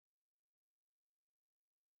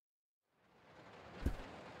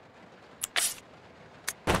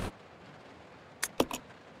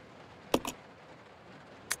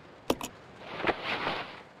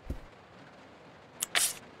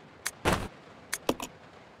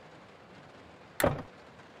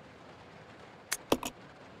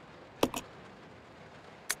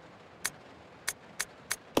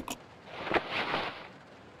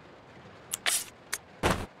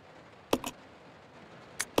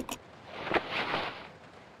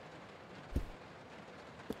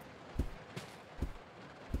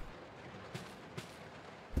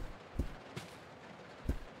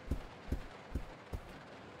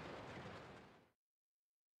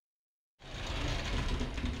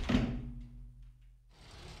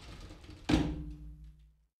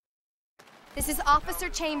This is Officer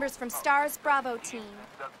Chambers from STARS Bravo team.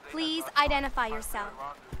 Please identify yourself.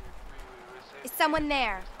 Is someone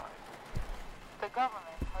there? The government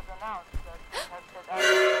has announced that it has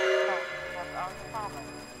set out to our province.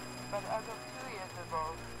 But as of 2 years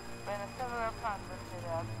ago, when a several plants were set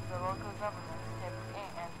up, the local government stepped in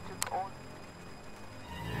and took over.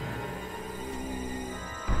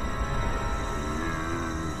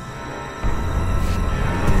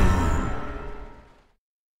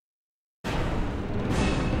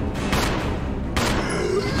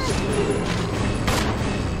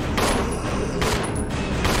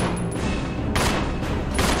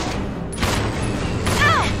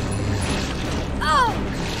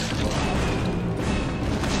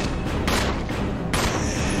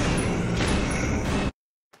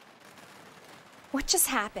 What just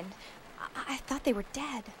happened? I thought they were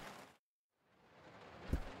dead.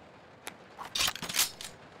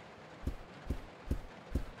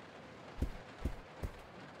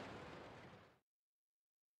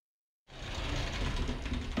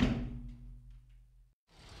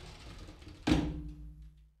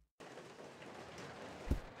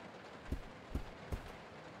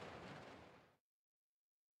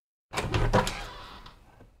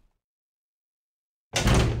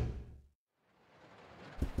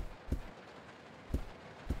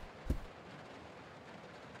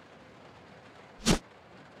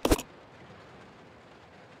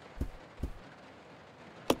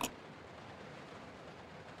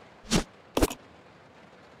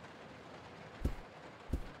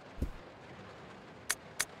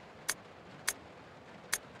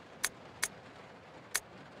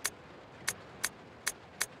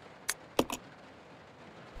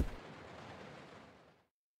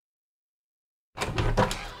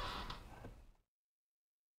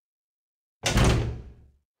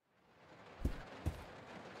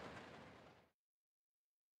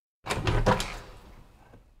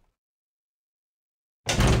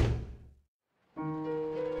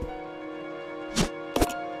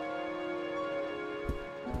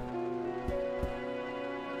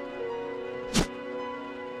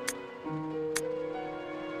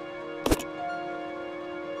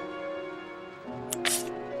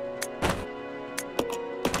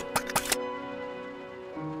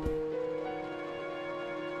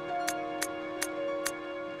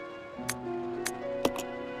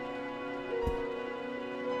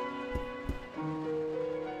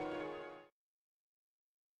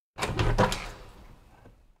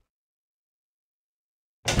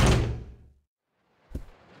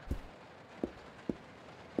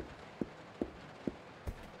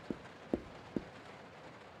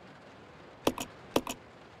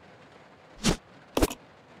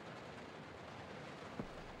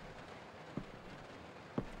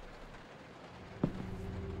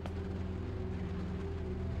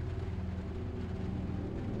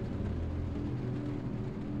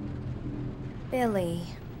 Billy.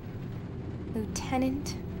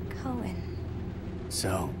 Lieutenant Cohen.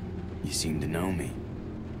 So, you seem to know me.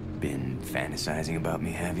 Been fantasizing about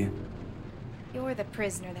me, have you? You're the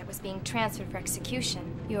prisoner that was being transferred for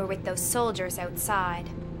execution. You were with those soldiers outside.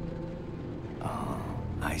 Oh,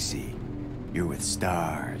 I see. You're with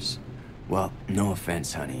STARS. Well, no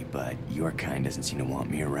offense, honey, but your kind doesn't seem to want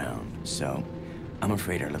me around, so I'm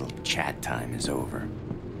afraid our little chat time is over.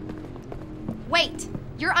 Wait!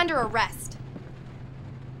 You're under arrest.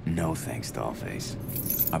 No thanks, Dollface.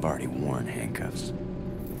 I've already worn handcuffs.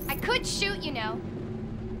 I could shoot, you know.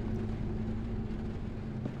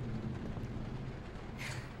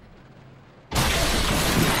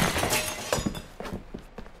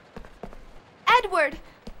 Edward!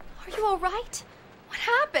 Are you all right? What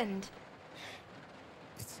happened?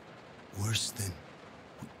 It's worse than...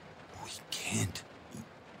 We can't.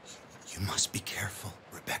 You must be careful,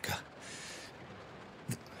 Rebecca.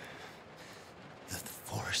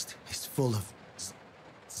 The forest is full of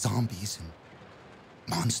zombies and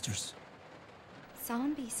monsters.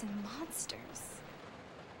 Zombies and monsters?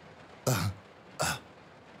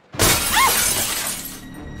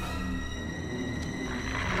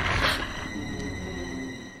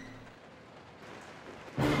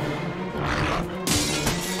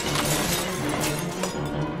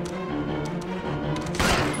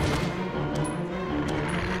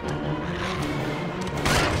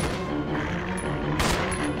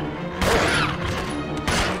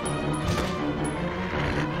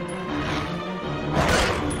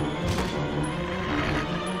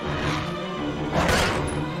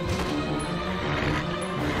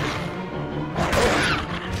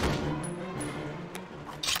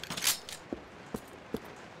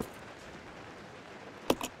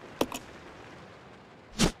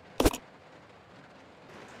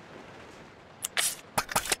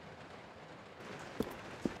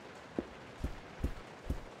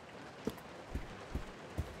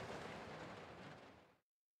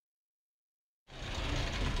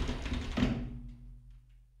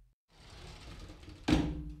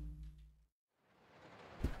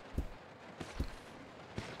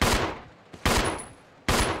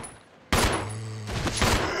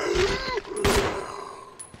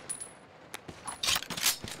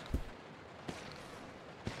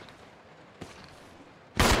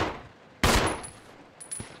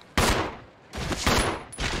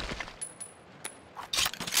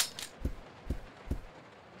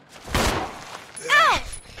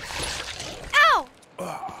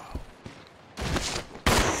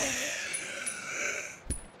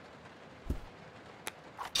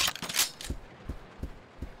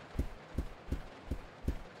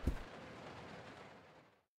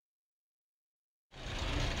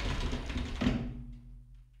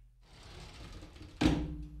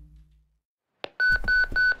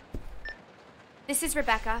 This is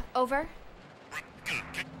Rebecca. Over. Rebecca,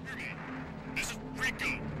 can you hear me? This is Rico.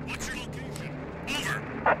 What's your location?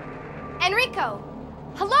 Over. Enrico!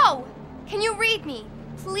 Hello! Can you read me?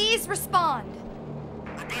 Please respond.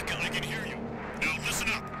 Rebecca, I can hear you. Now listen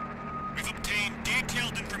up. We've obtained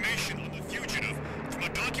detailed information on the fugitive from a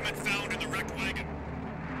document found in the wrecked wagon.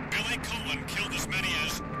 Billy Cullen killed as many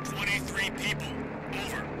as 23 people.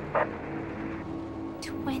 Over.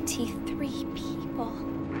 23 people.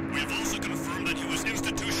 We have also confirmed that he was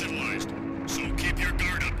institutionalized, so keep your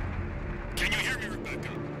guard up. Can you hear me, Rebecca?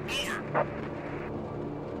 Over.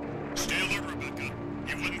 Stay alert, Rebecca.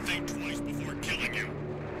 He wouldn't think twice before killing you.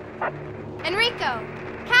 Enrico!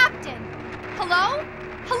 Captain! Hello?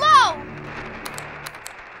 Hello!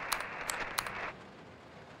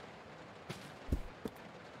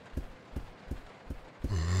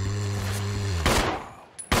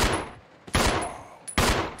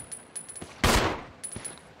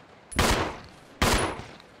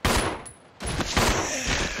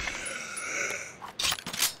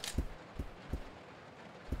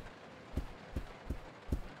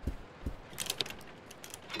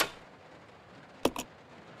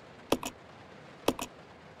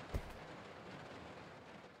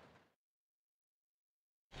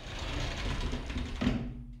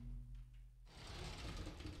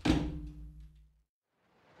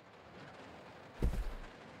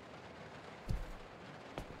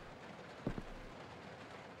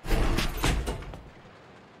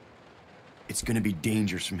 It's gonna be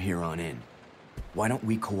dangerous from here on in. Why don't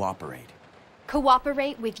we cooperate?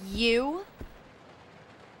 Cooperate with you?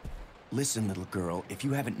 Listen, little girl, if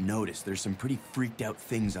you haven't noticed, there's some pretty freaked out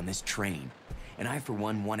things on this train. And I, for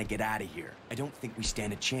one, want to get out of here. I don't think we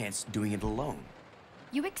stand a chance doing it alone.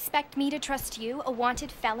 You expect me to trust you, a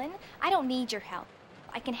wanted felon? I don't need your help.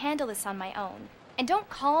 I can handle this on my own. And don't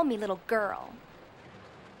call me little girl.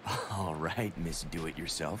 All right, Miss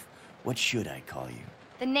Do-It-Yourself. What should I call you?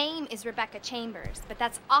 The name is Rebecca Chambers, but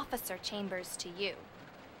that's Officer Chambers to you.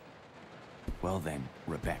 Well then,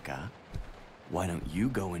 Rebecca, why don't you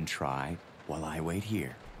go and try while I wait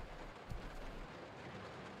here?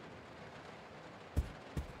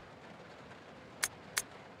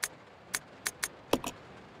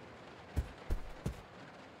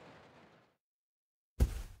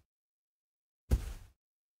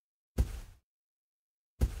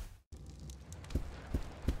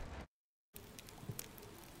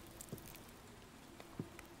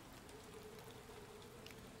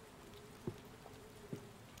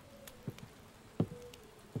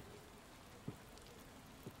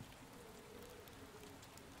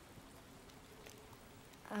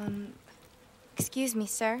 Excuse me,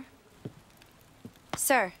 sir.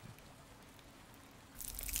 Sir.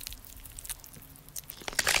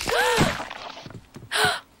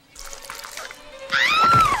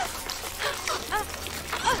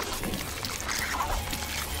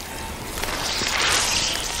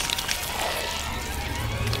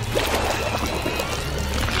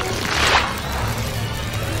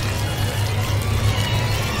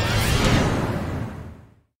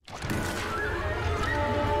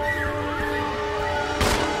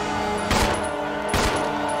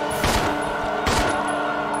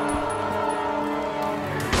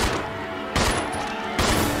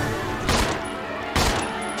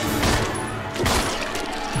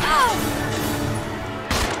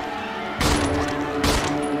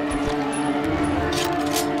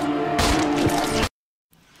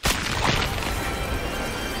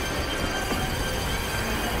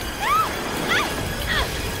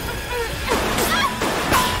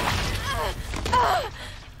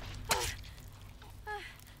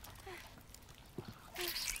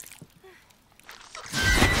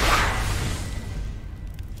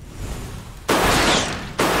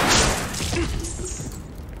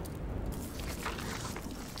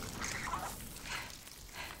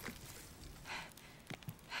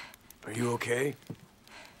 Are you okay?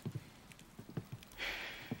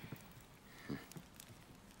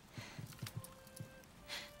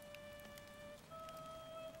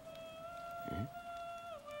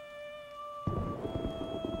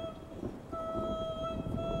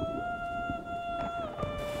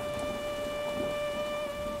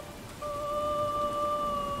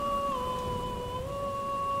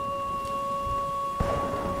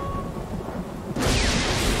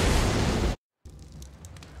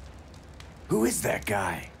 Who is that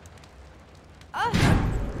guy?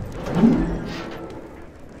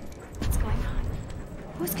 What's going on?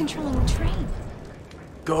 Who's controlling the train?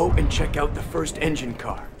 Go and check out the first engine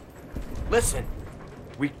car. Listen,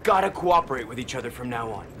 we gotta cooperate with each other from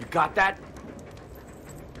now on. You got that?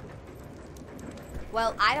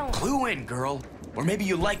 Well, I don't... Clue in, girl. Or maybe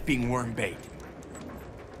you like being worm bait.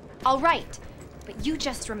 All right, but you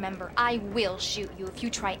just remember I will shoot you if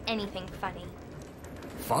you try anything funny.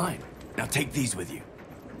 Fine. Now take these with you.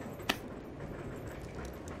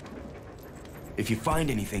 If you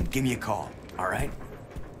find anything, give me a call, all right?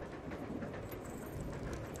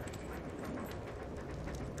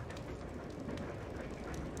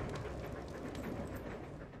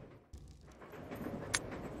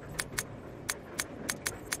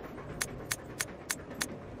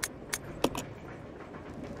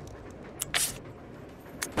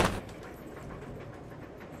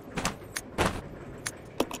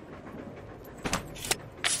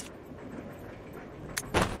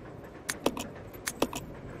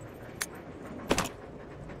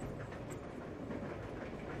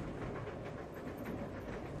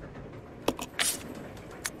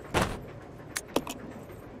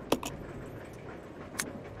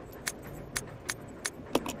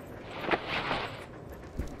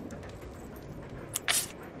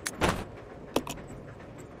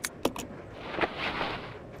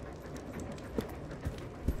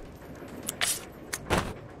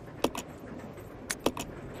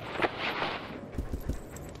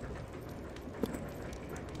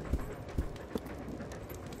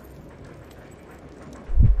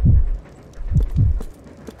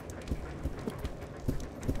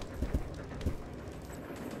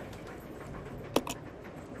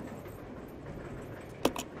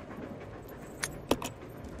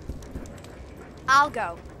 I'll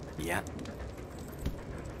go. Yeah.